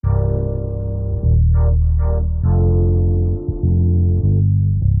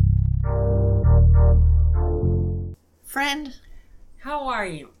Friend, How are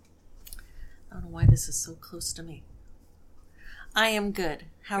you? I don't know why this is so close to me. I am good.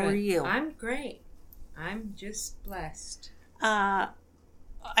 How are you? I'm great. I'm just blessed. I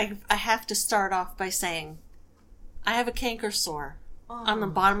have to start off by saying I have a canker sore on the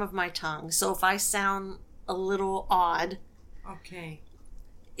bottom of my tongue. So if I sound a little odd, Okay.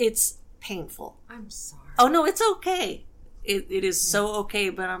 it's painful. I'm sorry. Oh, no, it's okay. It is so okay,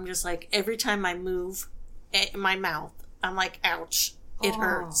 but I'm just like, every time I move my mouth, I'm like, ouch, it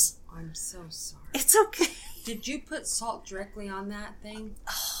hurts. I'm so sorry. It's okay. Did you put salt directly on that thing?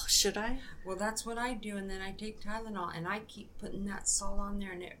 Oh, should I? Well, that's what I do, and then I take Tylenol, and I keep putting that salt on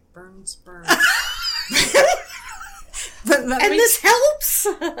there, and it burns. But this helps?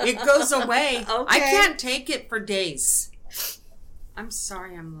 It goes away. Okay. I can't take it for days. I'm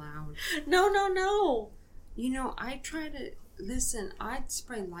sorry I'm loud. No. You know, I try to listen. I'd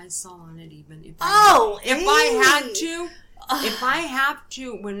spray Lysol on it even if hey. If I have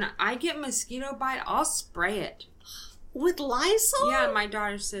to, when I get mosquito bite, I'll spray it. With Lysol? Yeah, my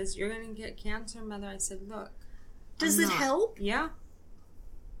daughter says, "You're gonna get cancer, Mother." I said, "Look, does it help?" Yeah.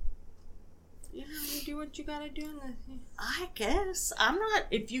 You know, you do what you gotta do. I guess I'm not.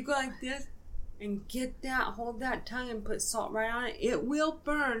 If you go like this and hold that tongue and put salt right on it, it will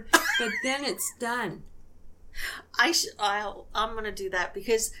burn, but then it's done. I'm gonna do that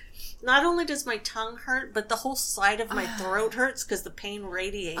because not only does my tongue hurt, but the whole side of my throat hurts because the pain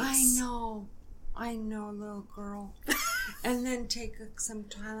radiates. I know, little girl. And then take some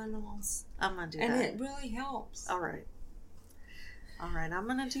Tylenols. I'm gonna do that, and it really helps. All right, I'm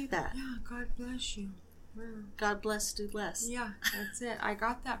gonna do that. Yeah, God bless you. Yeah. God bless, do less. Yeah, that's it. I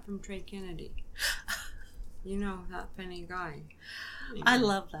got that from Trey Kennedy. You know, that funny guy. Anyway. I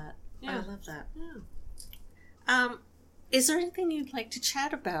love that. Yeah. I love that. Yeah. Is there anything you'd like to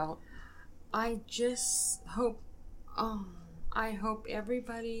chat about? I just hope, I hope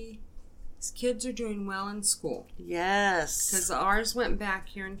everybody's kids are doing well in school. Yes. Because ours went back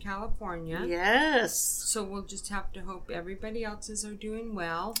here in California. Yes. So we'll just have to hope everybody else's are doing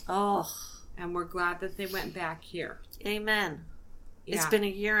well. Oh. And we're glad that they went back here. Amen. Yeah. It's been a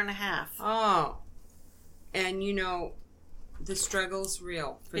year and a half. Oh. And you know, the struggle's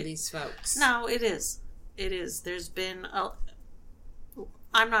real for these folks. No, it is. It is. There's been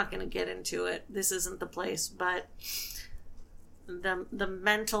I'm not going to get into it. This isn't the place, but the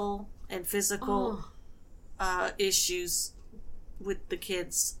mental and physical issues with the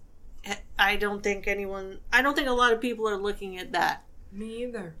kids. I don't think a lot of people are looking at that. Me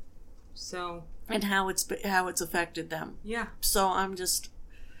either. So, and how it's affected them. Yeah. So I'm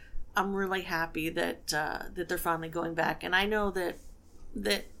really happy that they're finally going back, and I know that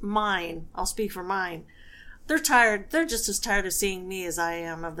I'll speak for mine. They're tired. They're just as tired of seeing me as I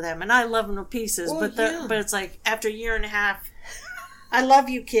am of them, and I love them to pieces. But it's like after a year and a half, I love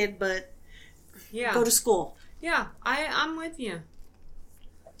you, kid, but go to school. Yeah, I'm with you.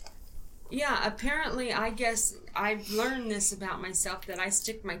 Yeah, apparently, I guess I've learned this about myself, that I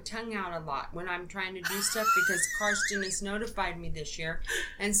stick my tongue out a lot when I'm trying to do stuff, because Karsten has notified me this year.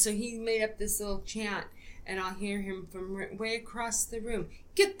 And so he made up this little chant, and I'll hear him from way across the room.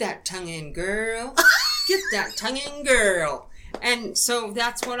 "Get that tongue in, girl. Get that tongue in, girl." And so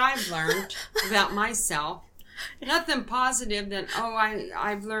that's what I've learned about myself. Nothing positive that,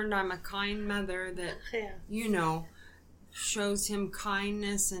 I've learned I'm a kind mother that, you know, shows him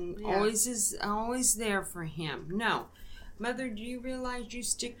kindness and always there for him. No. Mother, do you realize you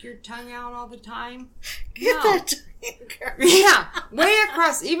stick your tongue out all the time? Get that tongue in, girl. Yeah. Way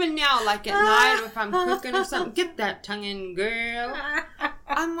across. Even now, like at night, or if I'm cooking or something, "Get that tongue in, girl."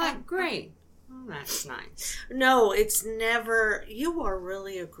 I'm like, great. Oh, that's nice. No, it's never. You are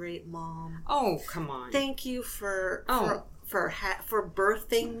really a great mom. Oh, come on. Thank you for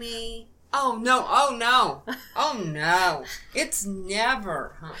birthing me. Oh, no. Oh, no. Oh, no. It's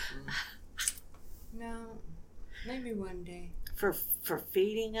never. No. Maybe one day. For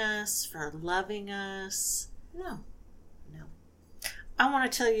feeding us, for loving us. No. I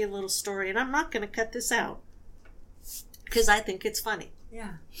want to tell you a little story, and I'm not going to cut this out because I think it's funny.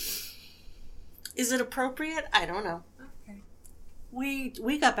 Yeah. Is it appropriate? I don't know. Okay.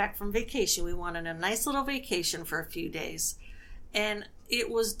 We got back from vacation. We wanted a nice little vacation for a few days, and it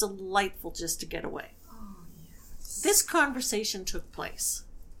was delightful just to get away. Oh, yes. This conversation took place.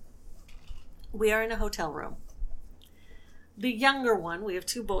 We are in a hotel room. The younger one, we have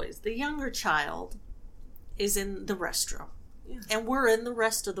two boys. The younger child is in the restroom. Yeah. And we're in the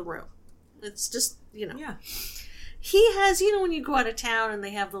rest of the room. It's just, Yeah. He has, when you go out of town and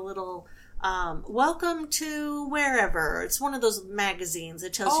they have the little welcome to wherever. It's one of those magazines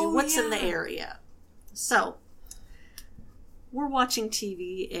that tells you what's in the area. So we're watching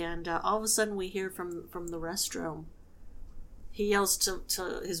TV, and all of a sudden we hear from the restroom. He yells to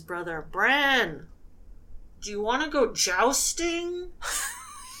his brother, Bran, do you want to go jousting?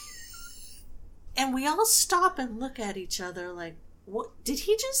 And we all stop and look at each other like, what? Did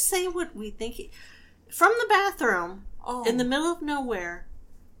he just say what we think he... From the bathroom, in the middle of nowhere,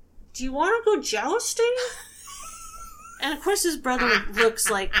 do you want to go jousting? And of course his brother looks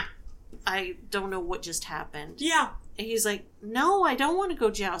like, I don't know what just happened. Yeah. And he's like, no, I don't want to go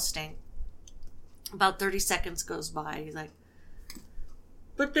jousting. About 30 seconds goes by. He's like,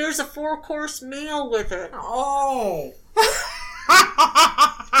 but there's a 4-course meal with it. Oh.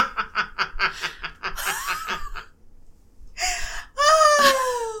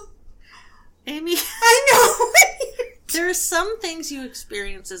 Amy, I know. there are some things you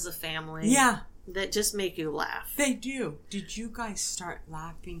experience as a family. Yeah. That just make you laugh. They do. Did you guys start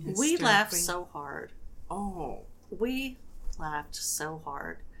laughing hysterically? We laughed so hard. Oh. We laughed so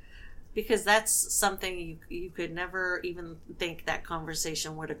hard. Because that's something you could never even think that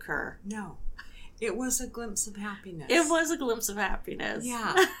conversation would occur. No. It was a glimpse of happiness. It was a glimpse of happiness.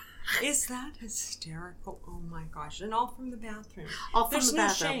 Yeah. Is that hysterical? Oh my gosh. And all from the bathroom. All from There's the no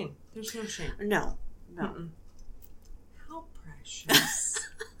bathroom. shame. There's no shame. No. Mm-mm. How precious.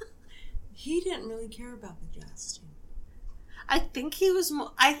 He didn't really care about the jousting. I think he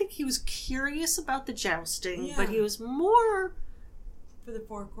was curious about the jousting, Yeah. but he was more... For the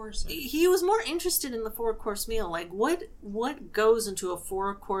 4-course. He was more interested in the 4-course meal. Like, what goes into a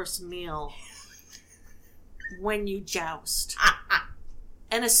 4-course meal when you joust?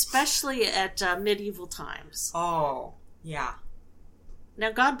 And especially at medieval times. Oh, yeah.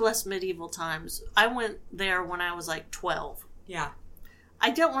 Now, God bless medieval times. I went there when I was like 12. Yeah. I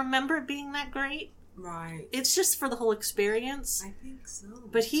don't remember it being that great. Right. It's just for the whole experience. I think so.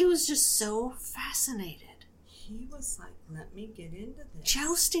 But he was just so fascinated. He was like, let me get into this.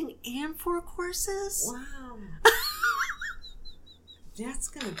 Jousting and 4 courses? Wow. That's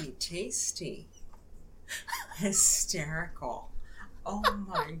going to be tasty. Hysterical. Oh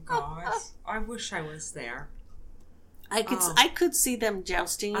my gosh. I wish I was there. I could see them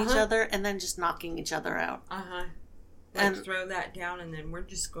jousting each other and then just knocking each other out. Uh-huh. Like, throw that down and then we're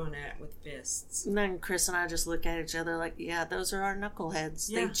just going at it with fists. And then Chris and I just look at each other like, yeah, those are our knuckleheads.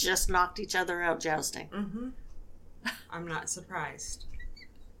 Yeah. They just knocked each other out jousting. Mm-hmm. I'm not surprised.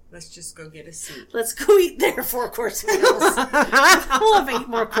 Let's just go get a seat. Let's go eat their 4-course meals. We'll have 8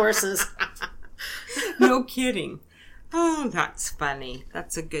 more courses. No kidding. Oh, that's funny.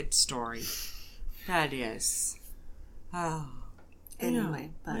 That's a good story. That is. Oh.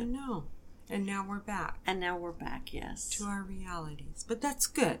 Anyway, but... I know. And now we're back. And now we're back, yes. To our realities. But that's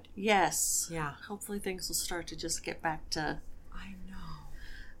good. Yes. Yeah. Hopefully things will start to just get back to... I know.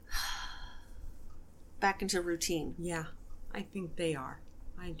 Back into routine. Yeah. I think they are.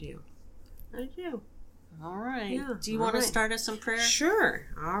 I do. I do. All right. Yeah, Do you want to start us in prayer? Sure.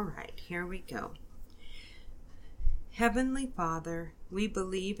 All right. Here we go. Heavenly Father, we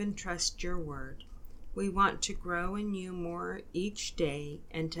believe and trust your word. We want to grow in you more each day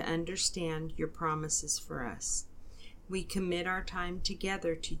and to understand your promises for us. We commit our time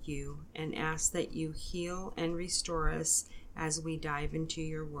together to you and ask that you heal and restore us as we dive into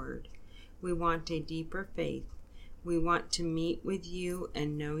your word. We want a deeper faith. We want to meet with you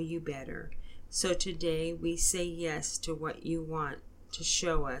and know you better. So today we say yes to what you want to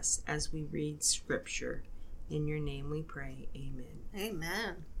show us as we read Scripture. In your name we pray. Amen.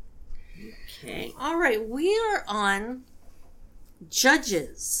 Amen. Okay. All right. We are on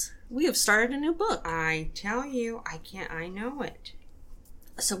Judges. We have started a new book. I tell you, I know it.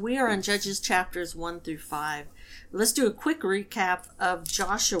 So we are on Judges chapters 1 through 5. Let's do a quick recap of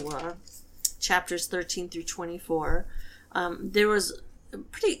Joshua chapters 13 through 24. There was a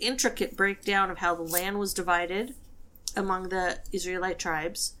pretty intricate breakdown of how the land was divided among the Israelite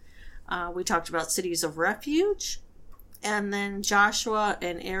tribes. We talked about cities of refuge, and then Joshua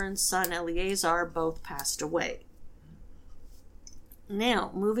and Aaron's son Eleazar both passed away.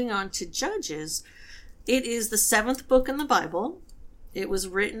 Now, moving on to Judges, it is the 7th book in the Bible. It was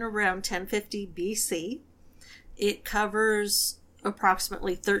written around 1050 BC. It covers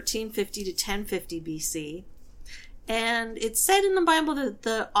approximately 1350 to 1050 BC. And it's said in the Bible that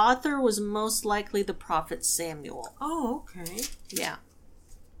the author was most likely the prophet Samuel. Oh, okay. Yeah.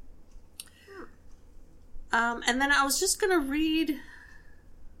 And then I was just going to read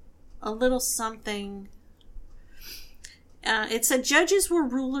a little something. It said, Judges were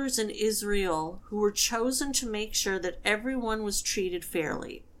rulers in Israel who were chosen to make sure that everyone was treated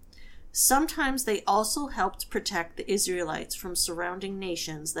fairly. Sometimes they also helped protect the Israelites from surrounding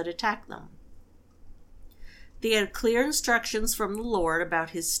nations that attacked them. They had clear instructions from the Lord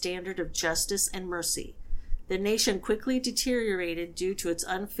about his standard of justice and mercy. The nation quickly deteriorated due to its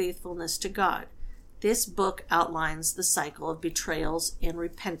unfaithfulness to God. This book outlines the cycle of betrayals and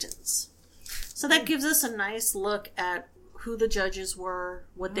repentance. So that gives us a nice look at who the judges were,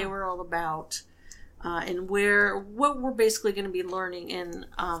 what they were all about, and what we're basically going to be learning in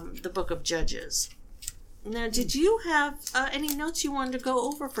the book of Judges. Now, did you have any notes you wanted to go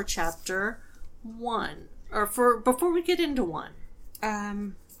over for chapter 1? Or before we get into 1?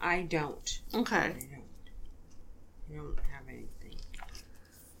 I don't. Okay. I don't have anything.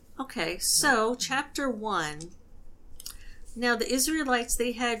 Okay, so chapter 1. Now the Israelites,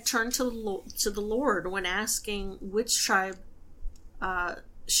 they had turned to the Lord when asking which tribe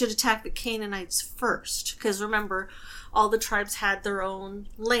should attack the Canaanites first. Because remember, all the tribes had their own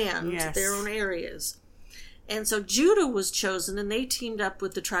land, their own areas. And so Judah was chosen, and they teamed up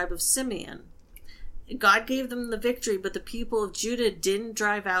with the tribe of Simeon. God gave them the victory, but the people of Judah didn't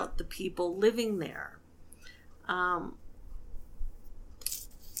drive out the people living there. And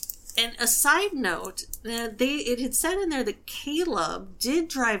a side note, it had said in there that Caleb did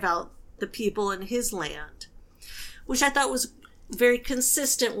drive out the people in his land, which I thought was very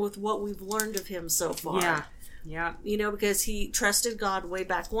consistent with what we've learned of him so far. Yeah. Because he trusted God way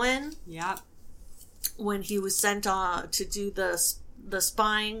back when. Yeah. When he was sent to do the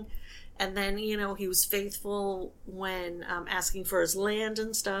spying. And then, he was faithful when asking for his land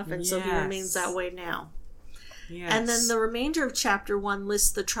and stuff. And so he remains that way now. Yes. And then the remainder of chapter 1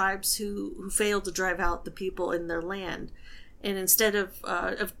 lists the tribes who failed to drive out the people in their land. And instead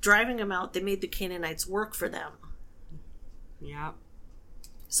of driving them out, they made the Canaanites work for them. Yeah.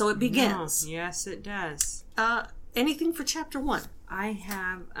 So it begins. No. Yes, it does. Anything for chapter 1? I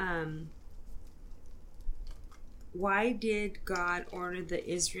have... Why did God order the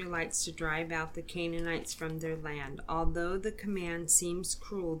Israelites to drive out the Canaanites from their land? Although the command seems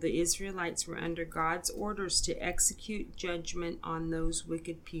cruel, the Israelites were under God's orders to execute judgment on those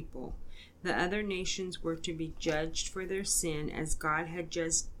wicked people. The other nations were to be judged for their sin, as God had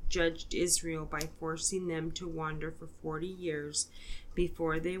just judged Israel by forcing them to wander for 40 years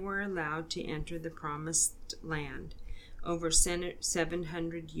before they were allowed to enter the promised land, over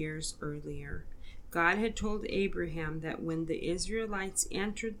 700 years earlier. God had told Abraham that when the Israelites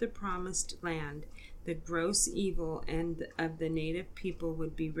entered the promised land, the gross evil of the native people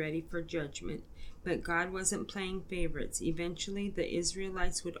would be ready for judgment. But God wasn't playing favorites. Eventually, the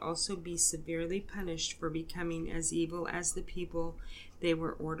Israelites would also be severely punished for becoming as evil as the people they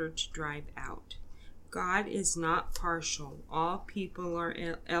were ordered to drive out. God is not partial. All people are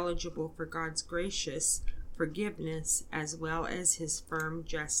eligible for God's gracious forgiveness as well as his firm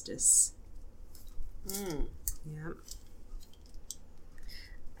justice. Yep.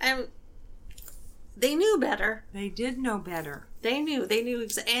 And they knew better. They did know better. They knew.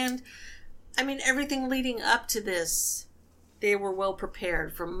 And, everything leading up to this, they were well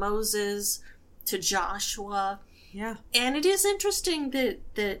prepared. From Moses to Joshua. Yeah. And it is interesting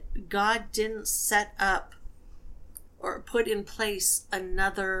that God didn't set up or put in place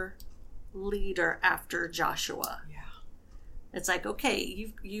another leader after Joshua. Yeah. It's like, okay,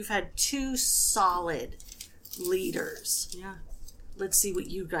 you've had 2 solid leaders. Yeah. Let's see what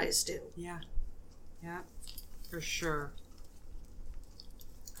you guys do. Yeah. Yeah. For sure.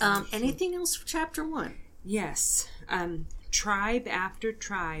 Anything else for chapter 1? Yes. Tribe after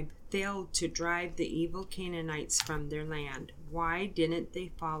tribe failed to drive the evil Canaanites from their land. Why didn't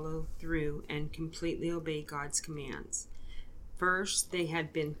they follow through and completely obey God's commands? First, they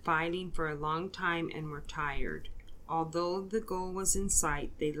had been fighting for a long time and were tired. Although the goal was in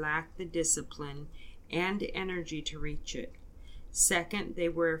sight, they lacked the discipline and energy to reach it. Second, they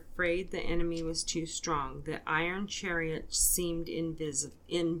were afraid the enemy was too strong. The iron chariots seemed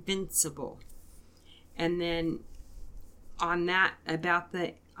invincible. And then on that, about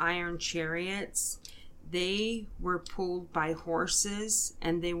the iron chariots, they were pulled by horses,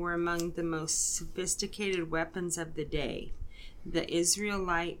 and they were among the most sophisticated weapons of the day. The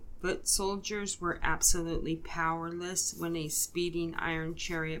Israelite foot soldiers were absolutely powerless when a speeding iron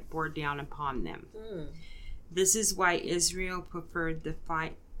chariot bore down upon them. This is why Israel preferred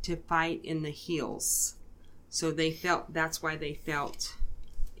to fight in the hills. So that's why they felt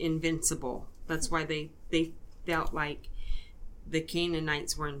invincible. That's why they felt like the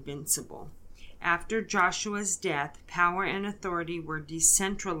Canaanites were invincible. After Joshua's death, power and authority were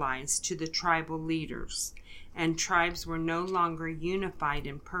decentralized to the tribal leaders, and tribes were no longer unified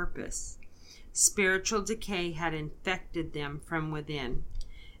in purpose. Spiritual decay had infected them from within.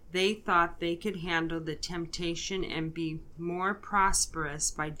 They thought they could handle the temptation and be more prosperous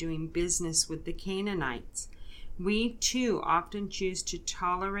by doing business with the Canaanites. We too often choose to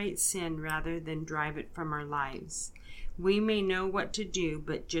tolerate sin rather than drive it from our lives. We may know what to do,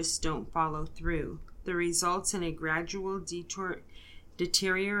 but just don't follow through. The results in a gradual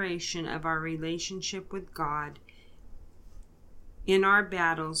deterioration of our relationship with God. In our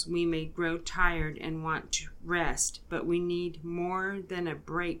battles, we may grow tired and want to rest, but we need more than a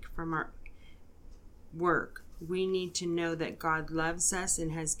break from our work. We need to know that God loves us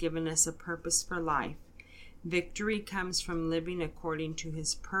and has given us a purpose for life. Victory comes from living according to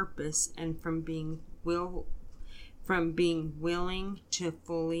his purpose and from being willing to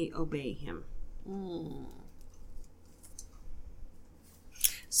fully obey him.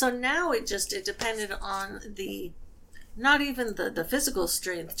 So now it depended on not even the physical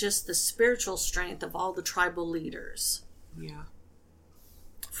strength, just the spiritual strength of all the tribal leaders. Yeah.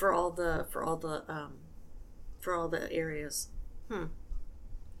 For all the areas. Yeah.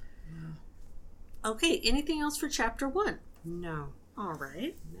 Okay, anything else for chapter 1? No. All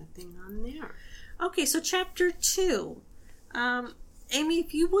right. Nothing on there. Okay, so chapter 2. Amy,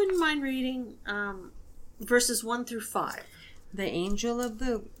 if you wouldn't mind reading verses 1 through 5. The angel of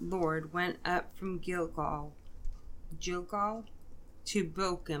the Lord went up from Gilgal to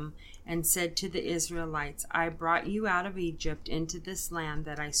Bochum and said to the Israelites, I brought you out of Egypt into this land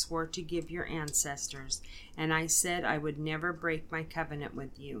that I swore to give your ancestors, and I said I would never break my covenant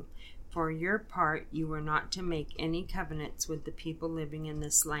with you. For your part, you were not to make any covenants with the people living in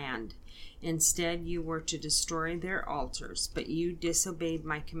this land. Instead, you were to destroy their altars, but you disobeyed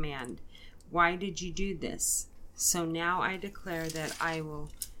my command. Why did you do this? So now I declare that I will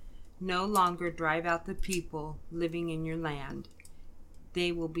no longer drive out the people living in your land.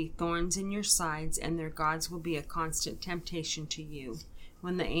 They will be thorns in your sides, and their gods will be a constant temptation to you.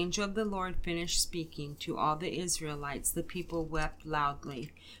 When the angel of the Lord finished speaking to all the Israelites, the people wept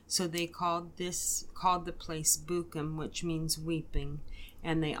loudly. So they called the place Bochum, which means weeping,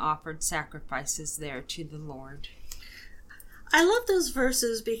 and they offered sacrifices there to the Lord. I love those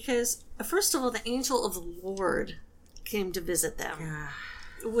verses because, first of all, the angel of the Lord came to visit them. Yeah.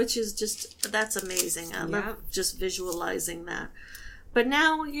 Which is that's amazing. I love just visualizing that. But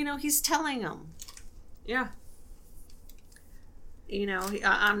now, he's telling them. Yeah.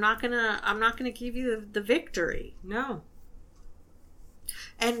 I'm not gonna give you the victory. No.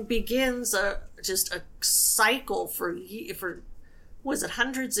 And begins a cycle for was it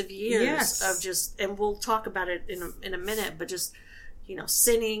hundreds of years of and we'll talk about it in a minute, but just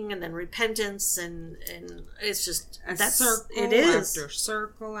sinning and then repentance and it's just circle it is after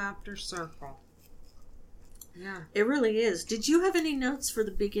circle after circle. Yeah, it really is. Did you have any notes for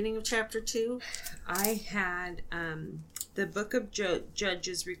the beginning of chapter 2? I had the book of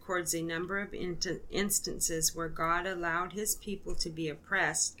Judges records a number of instances where God allowed his people to be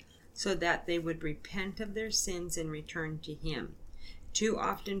oppressed so that they would repent of their sins and return to him. Too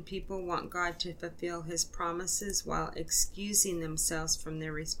often people want God to fulfill his promises while excusing themselves from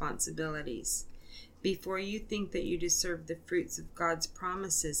their responsibilities. Before you think that you deserve the fruits of God's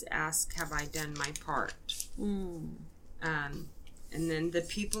promises, ask, have I done my part? And then the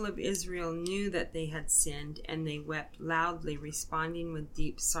people of Israel knew that they had sinned, and they wept loudly, responding with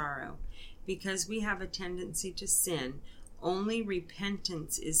deep sorrow. Because we have a tendency to sin, only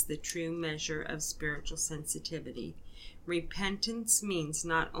repentance is the true measure of spiritual sensitivity. Repentance means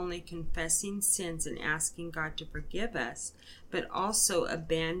not only confessing sins and asking God to forgive us, but also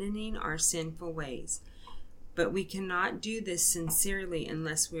abandoning our sinful ways. But we cannot do this sincerely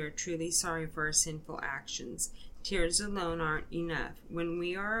unless we are truly sorry for our sinful actions. Tears alone aren't enough. When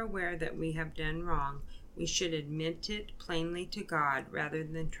we are aware that we have done wrong, we should admit it plainly to God rather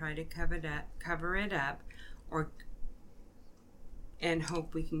than try to cover it up and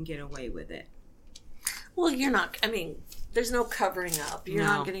hope we can get away with it. Well, there's no covering up. You're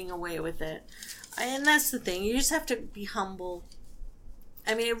not getting away with it. And that's the thing. You just have to be humble.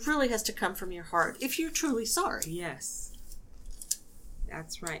 It really has to come from your heart if you're truly sorry. Yes.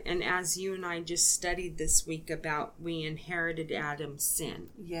 That's right. And as you and I just studied this week about we inherited Adam's sin.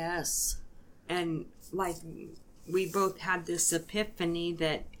 Yes. And we both had this epiphany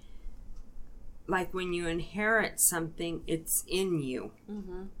that when you inherit something, it's in you.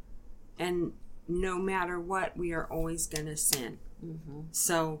 Mm-hmm. And no matter what, we are always going to sin. Mm-hmm.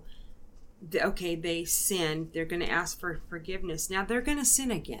 So, they sinned. They're going to ask for forgiveness. Now, they're going to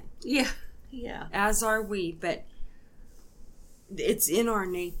sin again. Yeah. Yeah. As are we, but it's in our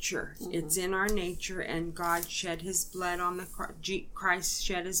nature. Mm-hmm. It's in our nature, and God shed his blood on the cross. Christ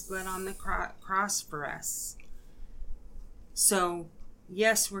shed his blood on the cross for us. So,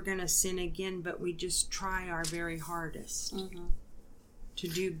 yes, we're going to sin again, but we just try our very hardest to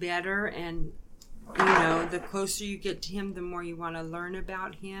do better and the closer you get to him, the more you want to learn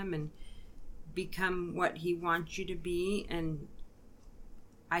about him and become what he wants you to be. And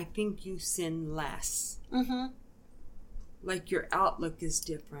I think you sin less. Mm-hmm. Like your outlook is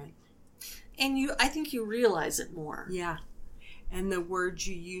different. And I think you realize it more. Yeah. And the words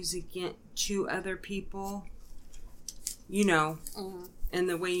you use to other people, Mm-hmm. and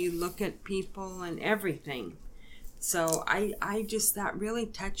the way you look at people and everything. So I just, that really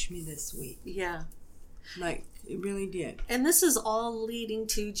touched me this week. Yeah. Like, it really did. And this is all leading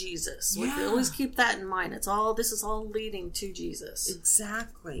to Jesus. Yeah. We always keep that in mind. This is all leading to Jesus.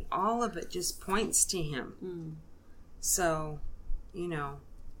 Exactly. All of it just points to him. Mm. So,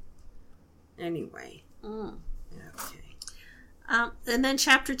 anyway. Mm. Okay. And then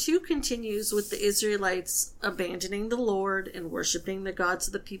chapter 2 continues with the Israelites abandoning the Lord and worshiping the gods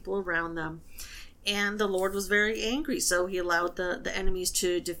of the people around them. And the Lord was very angry, so he allowed the enemies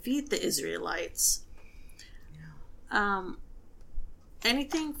to defeat the Israelites. Yeah.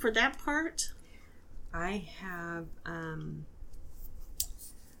 Anything for that part? I have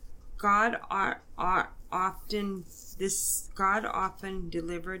God often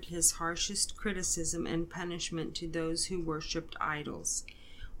delivered his harshest criticism and punishment to those who worshipped idols.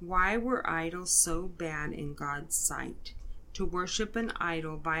 Why were idols so bad in God's sight? To worship an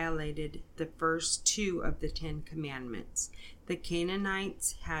idol violated the first 2 of the 10 commandments. The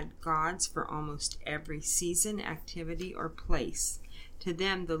Canaanites had gods for almost every season, activity, or place. To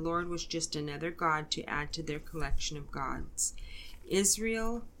them, the Lord was just another god to add to their collection of gods.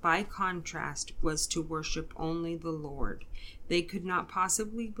 Israel, by contrast, was to worship only the Lord. They could not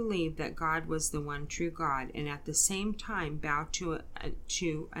possibly believe that God was the one true God and at the same time bow to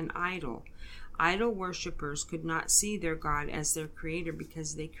an idol. Idol worshippers could not see their God as their creator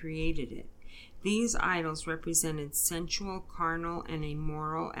because they created it. These idols represented sensual, carnal, and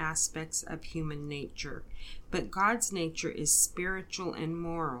immoral aspects of human nature. But God's nature is spiritual and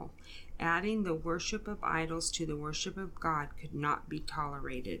moral. Adding the worship of idols to the worship of God could not be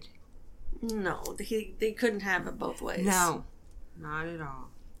tolerated. No, they couldn't have it both ways. No, not at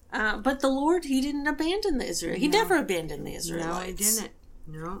all. But the Lord, he didn't abandon the Israelites. He never abandoned the Israelites. No, he didn't.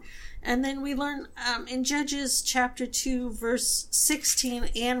 No. And then we learn in Judges chapter 2, verse 16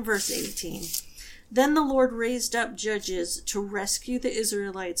 and verse 18. Then the Lord raised up judges to rescue the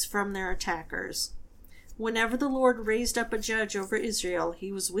Israelites from their attackers. Whenever the Lord raised up a judge over Israel,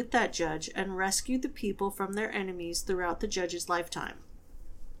 he was with that judge and rescued the people from their enemies throughout the judge's lifetime.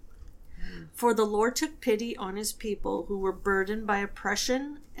 For the Lord took pity on his people who were burdened by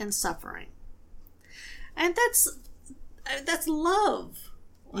oppression and suffering. And that's love.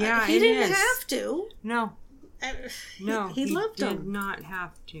 Yeah, he didn't have to. No. No, he loved them. He did not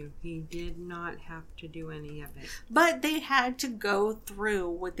have to. He did not have to do any of it. But they had to go through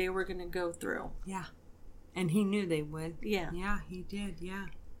what they were going to go through. Yeah. And he knew they would. Yeah. Yeah, he did. Yeah.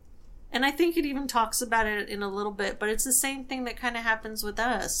 And I think it even talks about it in a little bit, but it's the same thing that kind of happens with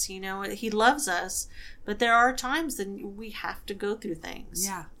us. He loves us, but there are times that we have to go through things.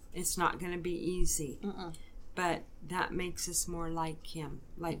 Yeah. It's not going to be easy. Mm-mm. But that makes us more like him,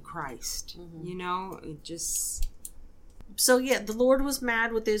 like Christ. Mm-hmm. It just... So yeah, the Lord was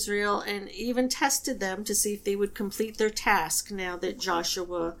mad with Israel and even tested them to see if they would complete their task now that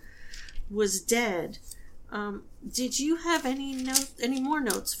Joshua was dead. Did you have any more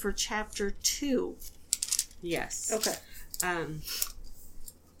notes for chapter 2? Yes. Okay.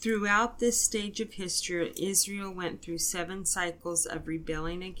 Throughout this stage of history, Israel went through 7 cycles of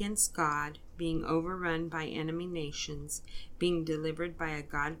rebelling against God, being overrun by enemy nations, being delivered by a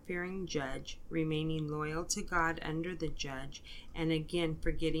God-fearing judge, remaining loyal to God under the judge, and again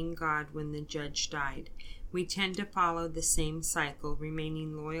forgetting God when the judge died. We tend to follow the same cycle,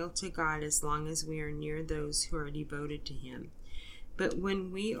 remaining loyal to God as long as we are near those who are devoted to Him. But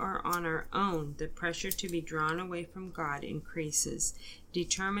when we are on our own, the pressure to be drawn away from God increases.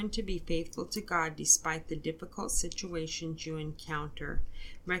 Determined to be faithful to God despite the difficult situations you encounter,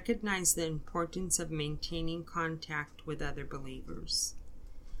 recognize the importance of maintaining contact with other believers.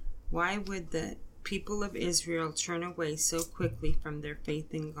 Why would the people of Israel turn away so quickly from their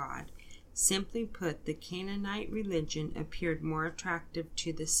faith in God? Simply put, the Canaanite religion appeared more attractive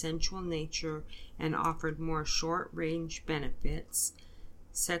to the sensual nature and offered more short-range benefits,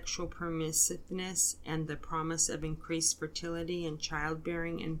 sexual permissiveness, and the promise of increased fertility in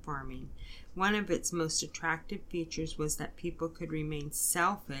childbearing and farming. One of its most attractive features was that people could remain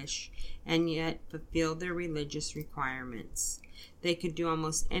selfish and yet fulfill their religious requirements. They could do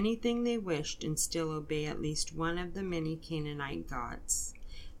almost anything they wished and still obey at least one of the many Canaanite gods.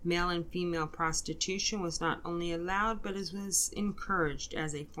 Male and female prostitution was not only allowed, but it was encouraged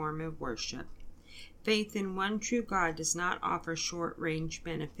as a form of worship. Faith in one true God does not offer short-range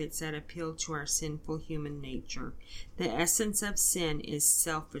benefits that appeal to our sinful human nature. The essence of sin is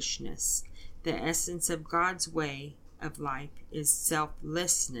selfishness. The essence of God's way of life is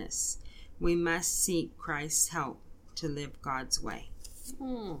selflessness. We must seek Christ's help to live God's way.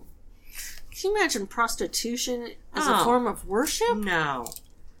 Can you imagine prostitution as a form of worship? No.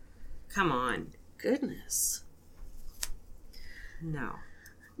 Come on. Goodness. No.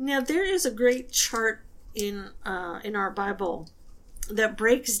 Now, there is a great chart in our Bible that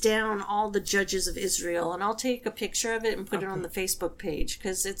breaks down all the judges of Israel, and I'll take a picture of it and put it on the Facebook page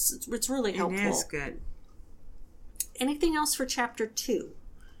because it's really helpful. It is good. Anything else for chapter 2?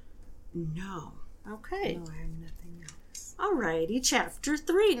 No. Okay. No, I have nothing else. Alrighty, chapter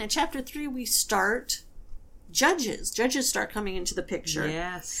 3. Now, chapter 3, we start Judges. Judges start coming into the picture.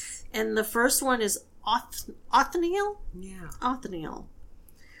 Yes. And the first one is Othniel? Yeah. Othniel.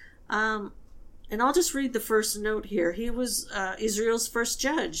 And I'll just read the first note here. He was Israel's first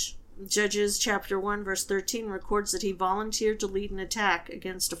judge. Judges chapter 1 verse 13 records that he volunteered to lead an attack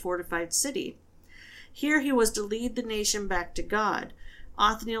against a fortified city. Here he was to lead the nation back to God.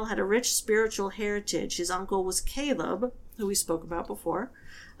 Othniel had a rich spiritual heritage. His uncle was Caleb, who we spoke about before,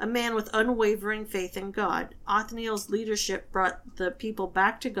 a man with unwavering faith in God. Othniel's leadership brought the people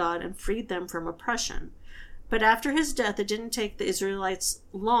back to God and freed them from oppression. But after his death, it didn't take the Israelites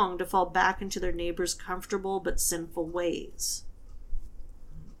long to fall back into their neighbors' comfortable but sinful ways.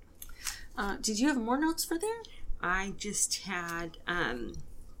 Did you have more notes for there? I just had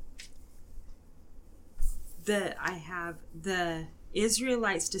the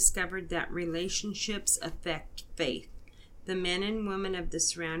Israelites discovered that relationships affect faith. The men and women of the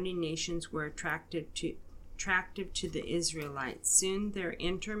surrounding nations were attractive to the Israelites. Soon they're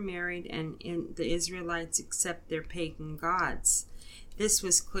intermarried and the Israelites accept their pagan gods. This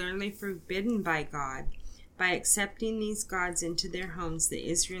was clearly forbidden by God. By accepting these gods into their homes, the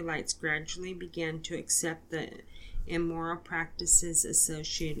Israelites gradually began to accept the immoral practices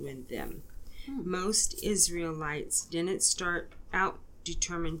associated with them. Most Israelites didn't start out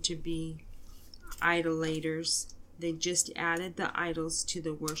determined to be idolaters. They just added the idols to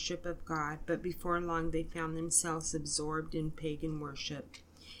the worship of God, but before long they found themselves absorbed in pagan worship.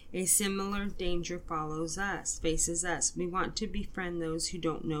 A similar danger faces us. We want to befriend those who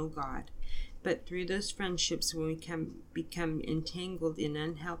don't know God, but through those friendships we can become entangled in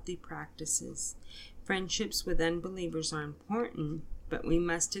unhealthy practices. Friendships with unbelievers are important, but we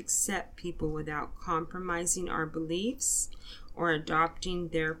must accept people without compromising our beliefs or adopting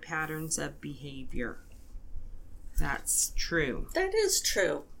their patterns of behavior. That's true. That is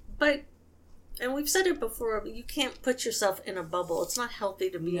true. But, and we've said it before, but you can't put yourself in a bubble. It's not healthy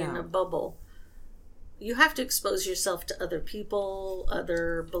to be in a bubble. You have to expose yourself to other people,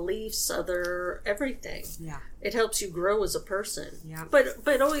 other beliefs, other everything. Yeah. It helps you grow as a person. Yeah.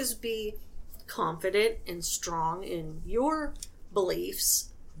 But always be confident and strong in your beliefs.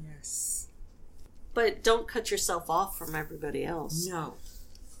 Yes. But don't cut yourself off from everybody else. No.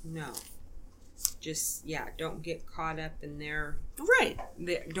 Just, don't get caught up in their... Right.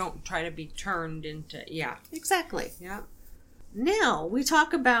 Don't try to be turned into... Yeah. Exactly. Yeah. Now, we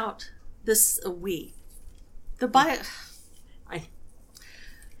talk about this...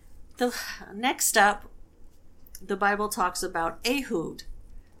 Next up, the Bible talks about Ehud,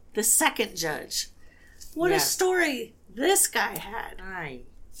 the second judge. What a story this guy had. Aye.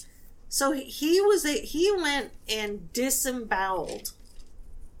 So he went and disemboweled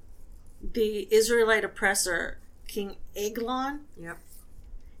the Israelite oppressor, King Eglon. Yep.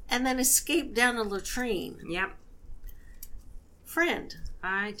 And then escaped down a latrine. Yep. Friend.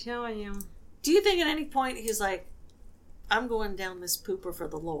 I tell you. Do you think at any point he's like, I'm going down this pooper for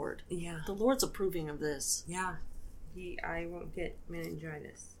the Lord? Yeah. The Lord's approving of this. Yeah. I won't get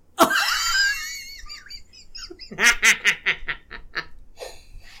meningitis.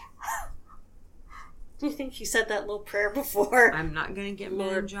 Do you think he said that little prayer before? I'm not going to get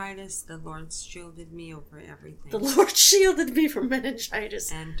meningitis. The Lord shielded me over everything. The Lord shielded me from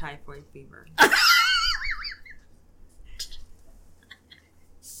meningitis. And typhoid fever.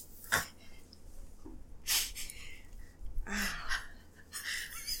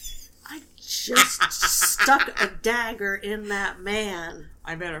 I just stuck a dagger in that man.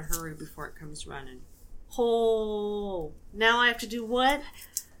 I better hurry before it comes running. Oh, now I have to do what?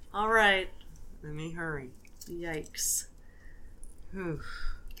 All right. Let me hurry. Yikes. Whew.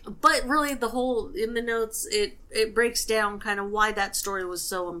 But really, in the notes, it breaks down kind of why that story was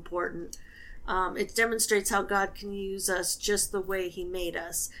so important. It demonstrates how God can use us just the way he made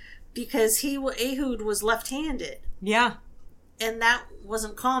us. Because Ehud was left-handed. Yeah. And that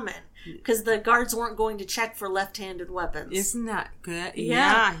wasn't common because the guards weren't going to check for left-handed weapons. Isn't that good?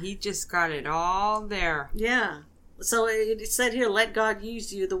 Yeah. He just got it all there. Yeah. So it said here, let God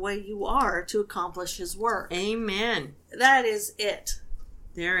use you the way you are to accomplish his work. Amen. That is it.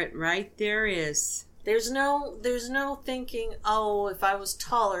 Right there is. There's no thinking, oh, if I was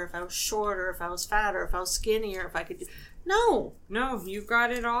taller, if I was shorter, if I was fatter, if I was skinnier, if I could do... No. No, you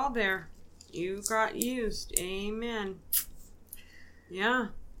got it all there. You got used. Amen. Yeah,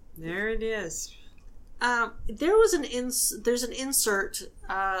 there it is. There's an insert.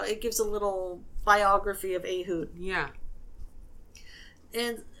 It gives a little biography of Ehud. Yeah.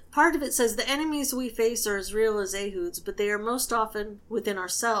 And part of it says, the enemies we face are as real as Ehud's, but they are most often within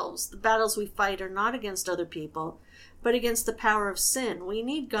ourselves. The battles we fight are not against other people, but against the power of sin. We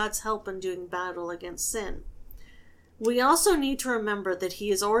need God's help in doing battle against sin. We also need to remember that he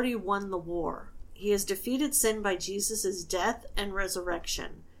has already won the war. He has defeated sin by Jesus' death and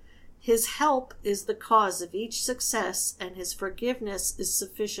resurrection. His help is the cause of each success, and his forgiveness is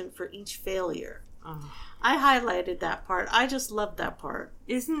sufficient for each failure. Oh. I highlighted that part. I just love that part.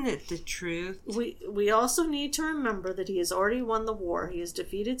 Isn't it the truth? We also need to remember that he has already won the war. He has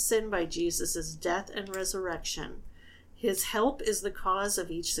defeated sin by Jesus' death and resurrection. His help is the cause of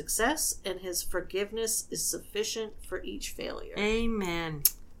each success, and his forgiveness is sufficient for each failure. Amen.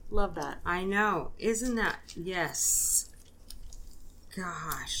 Love that. I know. Isn't that? Yes.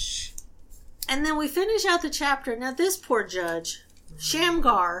 Gosh. And then we finish out the chapter. Now this poor judge,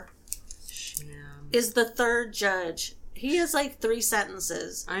 Shamgar, is the third judge. He has like 3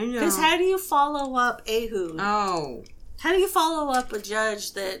 sentences. I know. Because how do you follow up Ehud? Oh. How do you follow up a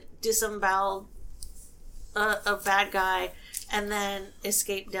judge that disemboweled a bad guy and then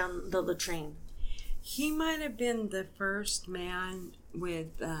escaped down the latrine? He might have been the first man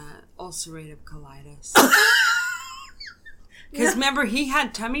with ulcerative colitis. Because remember, he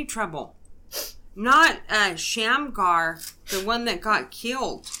had tummy trouble. Not Shamgar, the one that got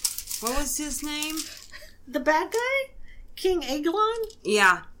killed. What was his name? The bad guy? King Eglon?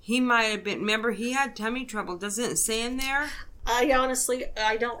 Yeah, he might have been. Remember, he had tummy trouble. Doesn't it say in there? I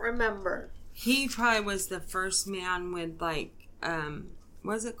don't remember. He probably was the first man with, like,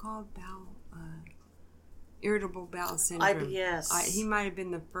 what's it called? Irritable bowel syndrome. IBS. He might have been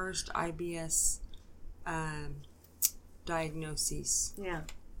the first IBS diagnosis. Yeah.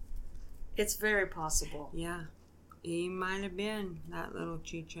 It's very possible. Yeah. He might have been that little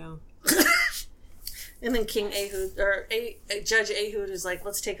Chicho. And then King Ehud, or Judge Ehud is like,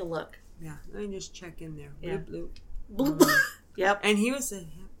 let's take a look. Yeah. Let me just check in there. Yeah. Bloop, Bloop. bloop. Yep. And he was a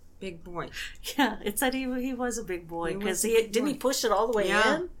big boy. Yeah, it said he was a big boy. Because didn't he push it all the way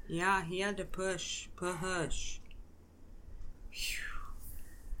in? Yeah, he had to push.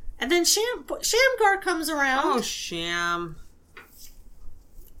 And then Shamgar comes around. Oh, Sham.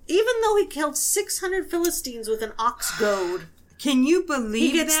 Even though he killed 600 Philistines with an ox goad. Can you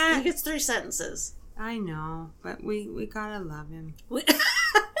believe that? He gets 3 sentences. I know, but we gotta love him.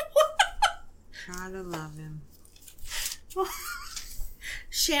 Gotta love him.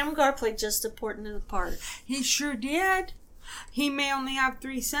 Shamgar played just as important a part. He sure did. He may only have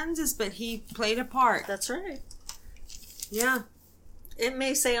 3 sentences, but he played a part. That's right. Yeah. It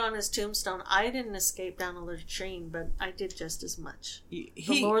may say on his tombstone, I didn't escape down a latrine, but I did just as much.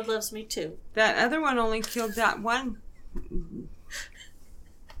 The Lord loves me too. That other one only killed that one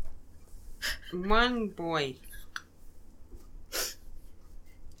boy.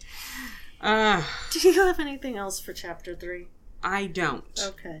 Do you have anything else for chapter 3? I don't.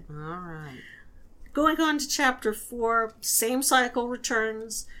 Okay. All right. Going on to chapter 4, same cycle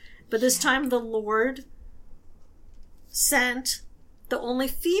returns, but this time the Lord sent the only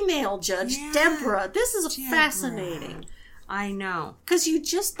female judge, Deborah. This is fascinating. I know. Because you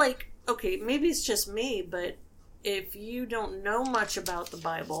just okay, maybe it's just me, but if you don't know much about the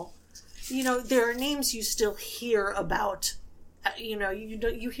Bible, there are names you still hear about.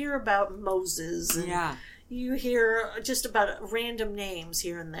 You hear about Moses. And you hear just about random names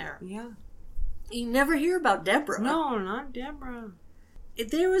here and there. Yeah. You never hear about Deborah. No, not Deborah.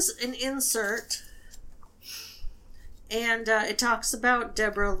 There was an insert, and it talks about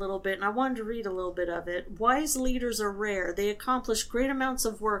Deborah a little bit, and I wanted to read a little bit of it. Wise leaders are rare. They accomplish great amounts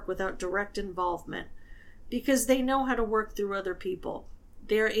of work without direct involvement because they know how to work through other people.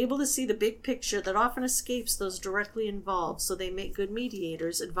 They are able to see the big picture that often escapes those directly involved, so they make good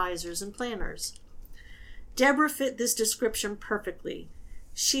mediators, advisors, and planners. Deborah fit this description perfectly.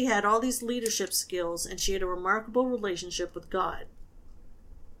 She had all these leadership skills, and she had a remarkable relationship with God.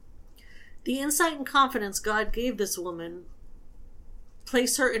 The insight and confidence God gave this woman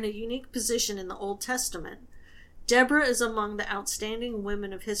place her in a unique position in the Old Testament. Deborah is among the outstanding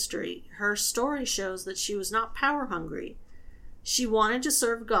women of history. Her story shows that she was not power hungry. She wanted to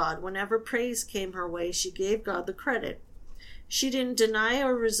serve God. Whenever praise came her way, she gave God the credit. She didn't deny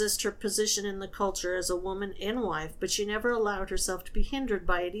or resist her position in the culture as a woman and wife, but she never allowed herself to be hindered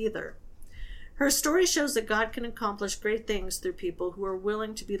by it either. Her story shows that God can accomplish great things through people who are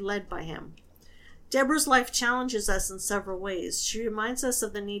willing to be led by Him. Deborah's life challenges us in several ways. She reminds us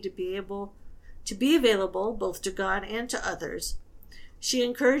of the need to be available both to God and to others. She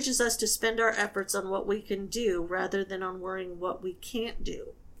encourages us to spend our efforts on what we can do rather than on worrying what we can't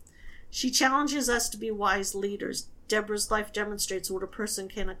do. She challenges us to be wise leaders. Deborah's life demonstrates what a person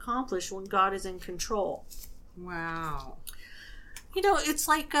can accomplish when God is in control. Wow. It's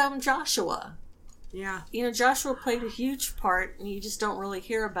like Joshua. Yeah. Joshua played a huge part, and you just don't really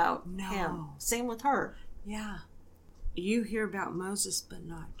hear about him. Same with her. Yeah. You hear about Moses, but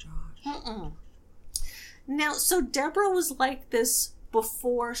not Josh. Mm-mm. Now, so Deborah was like this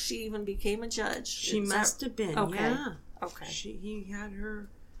before she even became a judge. She must have been. Okay. Yeah. Okay. He had her.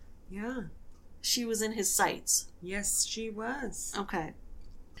 Yeah. She was in his sights. Yes, she was. Okay.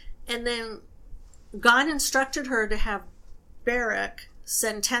 And then God instructed her to have Barak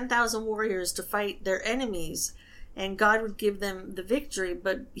send 10,000 warriors to fight their enemies, and God would give them the victory,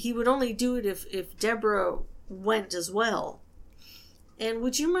 but He would only do it if Deborah went as well. And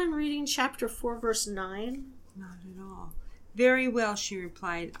would you mind reading chapter 4, verse 9? Not at all. Very well, she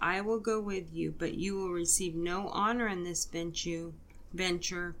replied. I will go with you, but you will receive no honor in this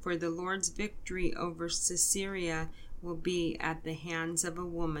venture, for the Lord's victory over Sisera will be at the hands of a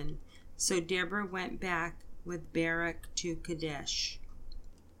woman. So Deborah went back with Barak to Kadesh.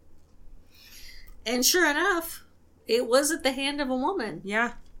 And sure enough, it was at the hand of a woman.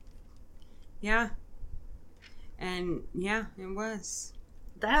 Yeah. Yeah. And yeah, it was.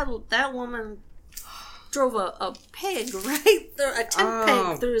 That woman drove a peg right through, a tent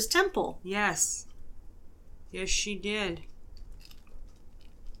peg through his temple. Yes. Yes, she did.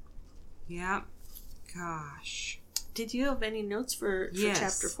 Yeah. Gosh. Did you have any notes for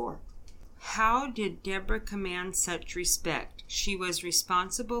chapter 4? How did Deborah command such respect? She was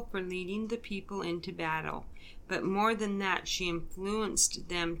responsible for leading the people into battle, but more than that, she influenced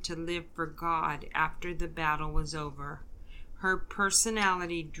them to live for God after the battle was over. Her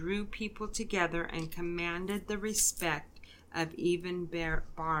personality drew people together and commanded the respect of even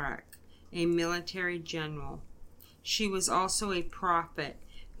Barak, a military general. She was also a prophet,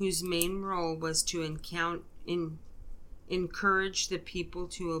 whose main role was to encourage the people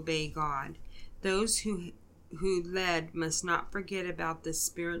to obey God. Those who led must not forget about the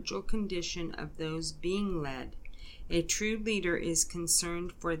spiritual condition of those being led. A true leader is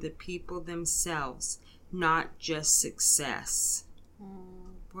concerned for the people themselves, not just success.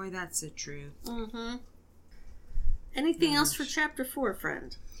 Boy, that's the truth. Mm-hmm. Anything else for chapter 4,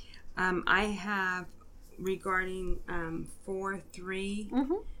 friend? I have regarding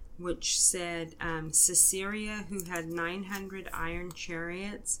 4:3, which said Sisera, who had 900 iron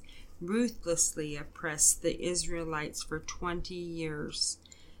chariots, ruthlessly oppressed the Israelites for 20 years.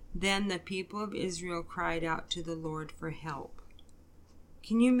 Then the people of Israel cried out to the Lord for help.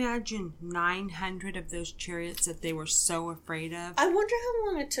 Can you imagine 900 of those chariots that they were so afraid of? I wonder how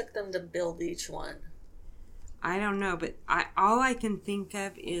long it took them to build each one. I don't know, but all I can think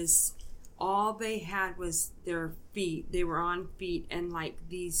of is all they had was their feet. They were on feet and like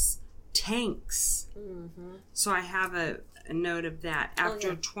these tanks. Mm-hmm. So I have a note of that.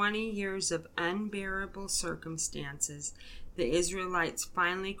 After 20 years of unbearable circumstances, the Israelites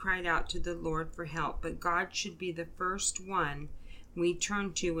finally cried out to the Lord for help, but God should be the first one we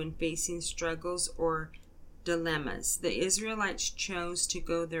turn to when facing struggles or dilemmas. The Israelites chose to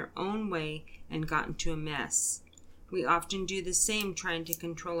go their own way and got into a mess. We often do the same, trying to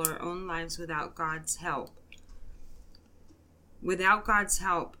control our own lives without God's help. Without God's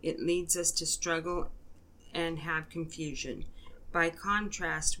help, it leads us to struggle and have confusion. By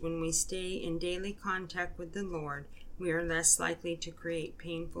contrast, when we stay in daily contact with the Lord, we are less likely to create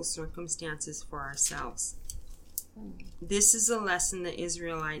painful circumstances for ourselves. This is a lesson the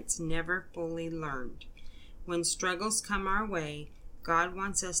Israelites never fully learned. When struggles come our way, God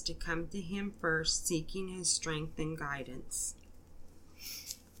wants us to come to Him first, seeking His strength and guidance.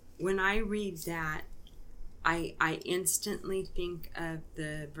 When I read that, I instantly think of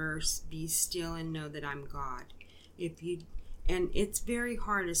the verse, "Be still and know that I'm God." And it's very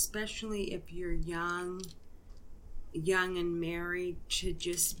hard, especially if you're young and married, to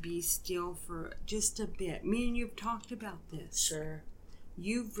just be still for just a bit. Me and you've talked about this. Sure.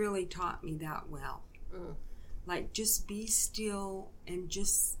 You've really taught me that well. Like, just be still and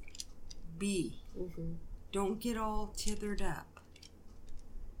just be. Mm-hmm. don't get all tithered up.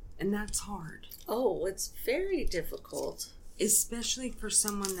 And that's hard. Oh, it's very difficult. Especially for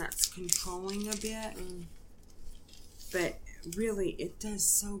someone that's controlling a bit. But really, it does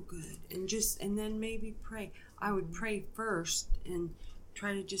so good. And then maybe pray. I would pray first and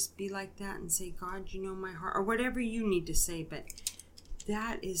try to just be like that and say, God, you know my heart. Or whatever you need to say. But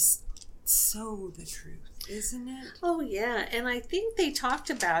that is so the truth, isn't it? Oh, yeah. And I think they talked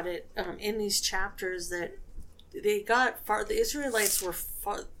about it in these chapters that they got far. The Israelites were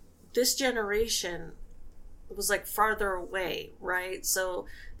far. This generation was like farther away, right? So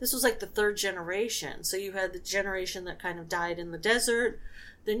this was like the third generation. So you had the generation that kind of died in the desert.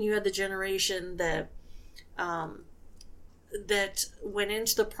 Then you had the generation that that went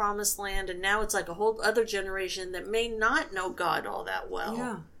into the promised land, and now it's like a whole other generation that may not know God all that well.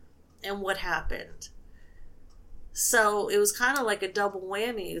 Yeah. And what happened. So it was kind of like a double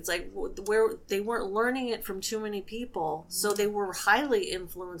whammy. It's like where they weren't learning it from too many people, so they were highly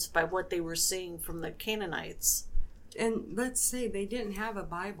influenced by what they were seeing from the Canaanites. And let's say they didn't have a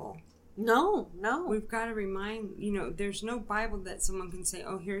Bible. No. We've got to remind, there's no Bible that someone can say,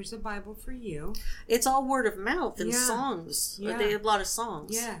 oh, here's a Bible for you. It's all word of mouth and songs. Yeah. They had a lot of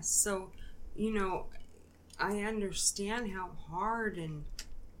songs. Yes. So, I understand how hard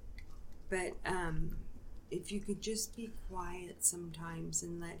but if you could just be quiet sometimes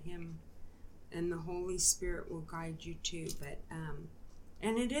and let Him and the Holy Spirit will guide you too. But,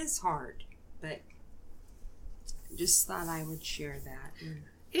 and it is hard, but just thought I would share that.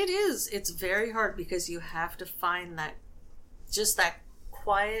 It is. It's very hard because you have to find that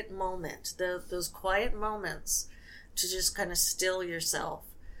quiet moment, those quiet moments to just kind of still yourself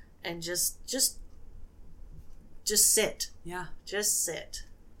and just sit. Yeah. Just sit.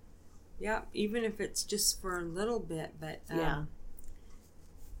 Yeah, even if it's just for a little bit, but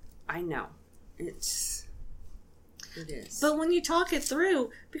I know it is. But when you talk it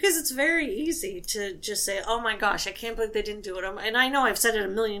through, because it's very easy to just say, "Oh my gosh, I can't believe they didn't do it," and I know I've said it a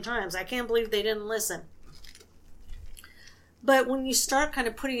million times. I can't believe they didn't listen. But when you start kind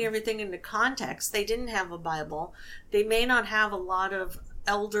of putting everything into context, they didn't have a Bible. They may not have a lot of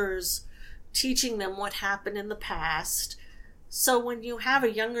elders teaching them what happened in the past. So when you have a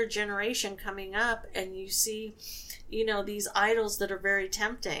younger generation coming up and you see, these idols that are very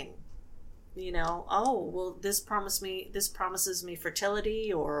tempting, oh, well, this promises me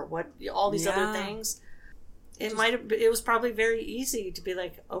fertility or what, all these other things. It was probably very easy to be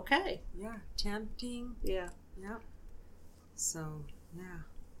like, okay. Yeah. Tempting. Yeah. Yeah. So, yeah.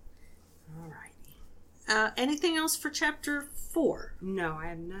 All righty. Anything else for chapter 4? No, I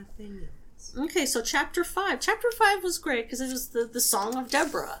have nothing else. Okay, so chapter 5. Chapter 5 was great because it was the Song of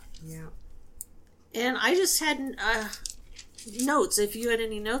Deborah. Yeah. And I just had notes. If you had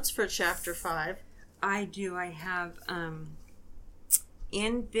any notes for chapter 5. I do. I have,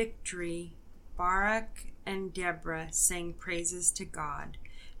 in victory, Barak and Deborah sang praises to God.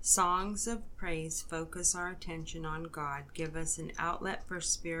 Songs of praise focus our attention on God, give us an outlet for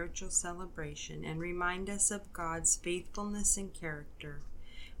spiritual celebration, and remind us of God's faithfulness and character.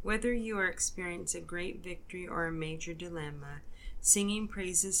 Whether you are experiencing a great victory or a major dilemma, singing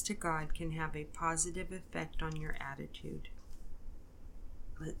praises to God can have a positive effect on your attitude.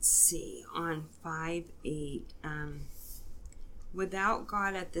 Let's see, on 5:8, without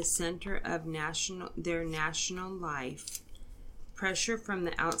God at the center of their national life, pressure from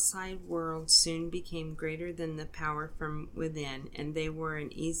the outside world soon became greater than the power from within, and they were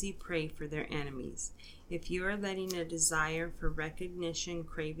an easy prey for their enemies. If you are letting a desire for recognition,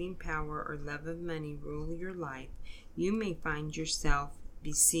 craving power, or love of money rule your life, you may find yourself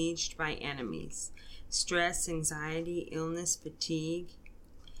besieged by enemies. Stress, anxiety, illness, fatigue.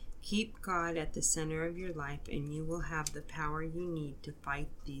 Keep God at the center of your life, and you will have the power you need to fight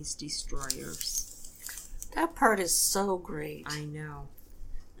these destroyers. That part is so great. I know.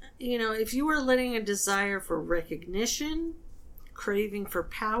 If you were letting a desire for recognition, craving for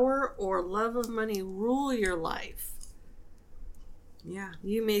power, or love of money rule your life,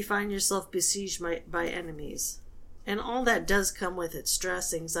 you may find yourself besieged by enemies. And all that does come with it: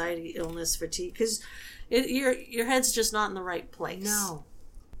 stress, anxiety, illness, fatigue, because your head's just not in the right place. No.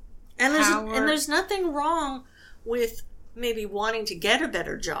 And there's nothing wrong with maybe wanting to get a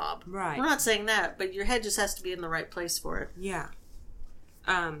better job. Right. We're not saying that, but your head just has to be in the right place for it. Yeah.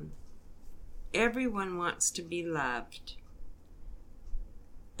 Everyone wants to be loved.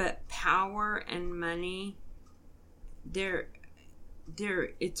 But power and money,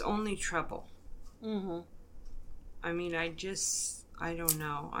 it's only trouble. Mm-hmm. I mean, I don't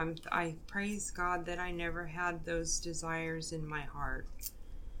know. I praise God that I never had those desires in my heart.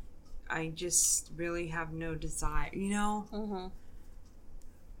 I just really have no desire. Mm-hmm.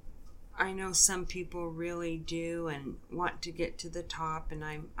 I know some people really do and want to get to the top, and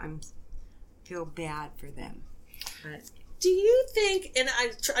I'm feel bad for them. But do you think, and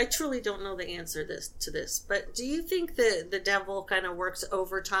I truly don't know the answer to this, but do you think the devil kind of works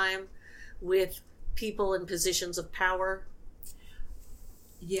overtime with people in positions of power?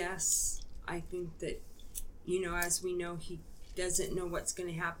 yes, I think that, as we know, he doesn't know what's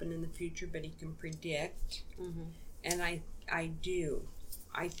going to happen in the future, but he can predict. Mm-hmm. And I do.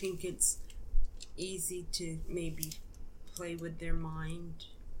 I think it's easy to maybe play with their mind.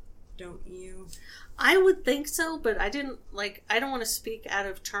 Don't you? I would think so, but I don't want to speak out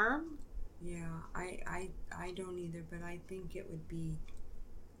of term. Yeah, I don't either, but I think it would be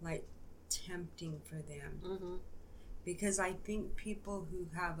like tempting for them. Mm-hmm. Because I think people who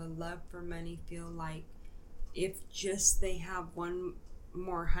have a love for money feel like if just they have one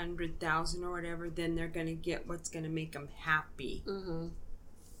more 100,000 or whatever, then they're going to get what's going to make them happy. Mm-hmm.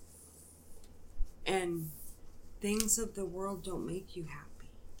 And things of the world don't make you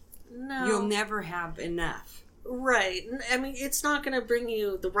happy. No. You'll never have enough. Right. I mean, it's not going to bring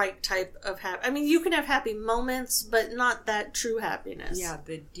you the right type of happy. I mean, you can have happy moments, but not that true happiness. Yeah,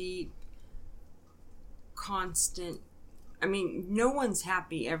 the deep, constant. I mean, no one's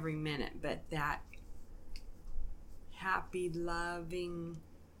happy every minute, but that happy, loving.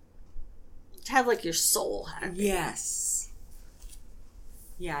 To have like your soul happy. Yes.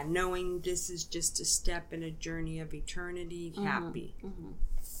 Yeah, knowing this is just a step in a journey of eternity, happy. Mm-hmm.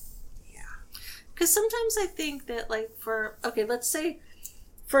 Yeah. Because sometimes I think that, let's say,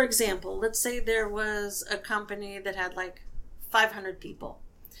 for example, let's say there was a company that had 500 people.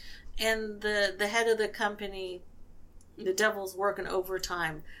 And the head of the company, the devil's working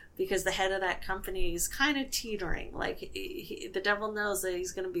overtime because the head of that company is kind of teetering. The devil knows that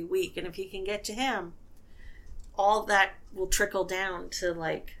he's going to be weak. And if he can get to him, all that will trickle down to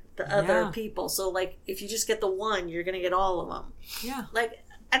the other people. So if you just get the one, you're going to get all of them. Yeah.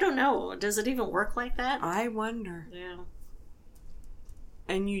 I don't know. Does it even work like that? I wonder. Yeah.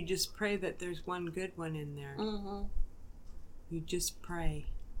 And you just pray that there's one good one in there. Mm-hmm. You just pray.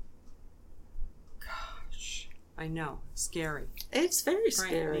 Gosh. I know. Scary. It's very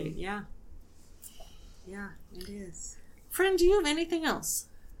scary. Yeah. Yeah, it is. Friend, do you have anything else?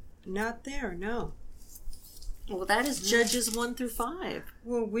 Not there, no. Well, that is Judges 1 through 5.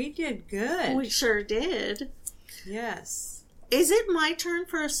 Well, we did good. We sure did. Yes. Is it my turn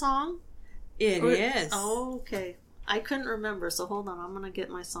for a song? It is. Oh, okay. I couldn't remember, so hold on. I'm going to get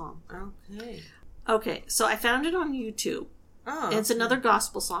my song. Okay. Okay, so I found it on YouTube. Oh. It's another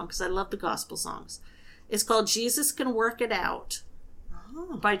gospel song because I love the gospel songs. It's called Jesus Can Work It Out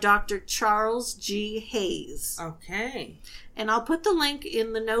by Dr. Charles G. Hayes. Okay. And I'll put the link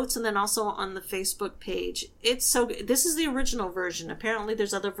in the notes and then also on the Facebook page. It's so good. This is the original version. Apparently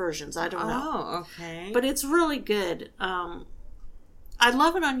there's other versions. I don't know. Oh, okay. But it's really good. I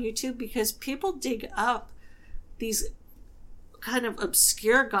love it on YouTube because people dig up these kind of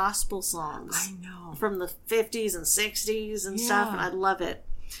obscure gospel songs. I know. From the 50s and 60s and stuff. And I love it.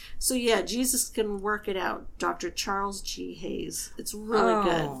 So yeah, Jesus Can Work It Out, Dr. Charles G. Hayes. It's really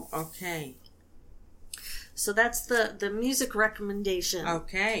good. Oh, okay. So that's the music recommendation.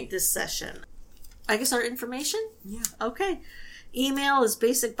 Okay. This session. I guess our information? Yeah. Okay. Email is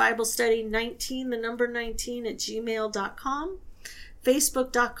basicbiblestudy19, the number 19 at gmail.com.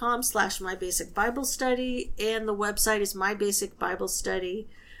 Facebook.com/mybasicbiblestudy. And the website is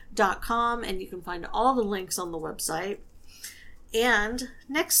mybasicbiblestudy.com. And you can find all the links on the website. And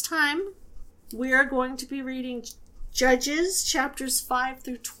next time, we are going to be reading Judges chapters 5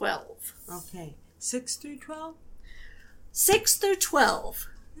 through 12. Okay. 6 through 12? 6 through 12.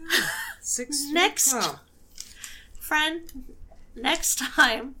 6 through Next 12. Friend, next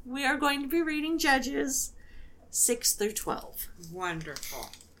time, we are going to be reading Judges 6 through 12. Wonderful.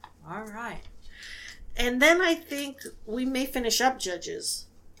 All right. And then I think we may finish up Judges.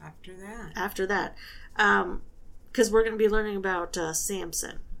 After that. Because we're going to be learning about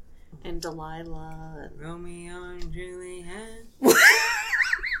Samson and Delilah. And Romeo and Juliet.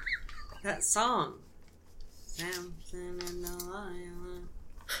 That song. Samson and Delilah.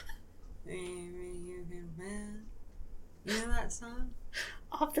 Baby, you can bet. You know that song?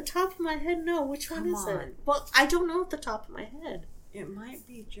 Off the top of my head, no. Which one is it? Well, I don't know off the top of my head. It might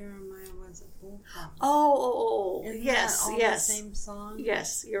be Jeremiah Was a Bullfrog. Oh. Isn't Yes, that all yes. the same song?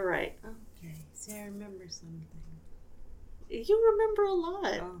 Yes, you're right. Okay. See, I remember something. You remember a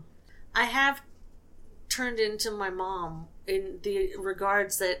lot. Oh. I have turned into my mom in the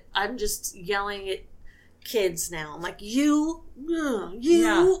regards that I'm just yelling at kids now. I'm like, you.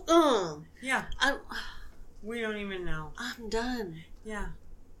 Yeah. We don't even know. I'm done. Yeah.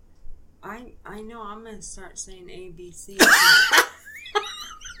 I know I'm going to start saying A, B, C.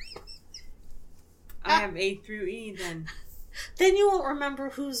 I have A through E then. Then you won't remember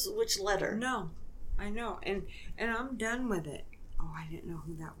which letter. No. I know. And I'm done with it. Oh, I didn't know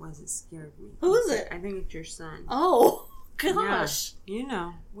who that was. It scared me. Who is it? I think it's your son. Oh, gosh. Yeah. You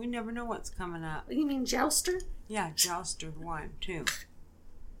know, we never know what's coming up. You mean Jouster? Yeah, Jouster 1, too.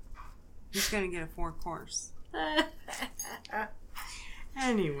 He's going to get a 4-course.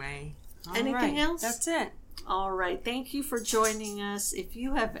 Anyway. Anything else? That's it. All right. Thank you for joining us. If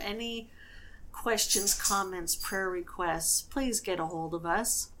you have any questions, comments, prayer requests, please get a hold of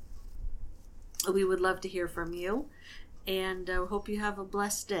us. We would love to hear from you. And hope you have a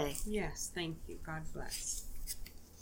blessed day. Yes, thank you. God bless.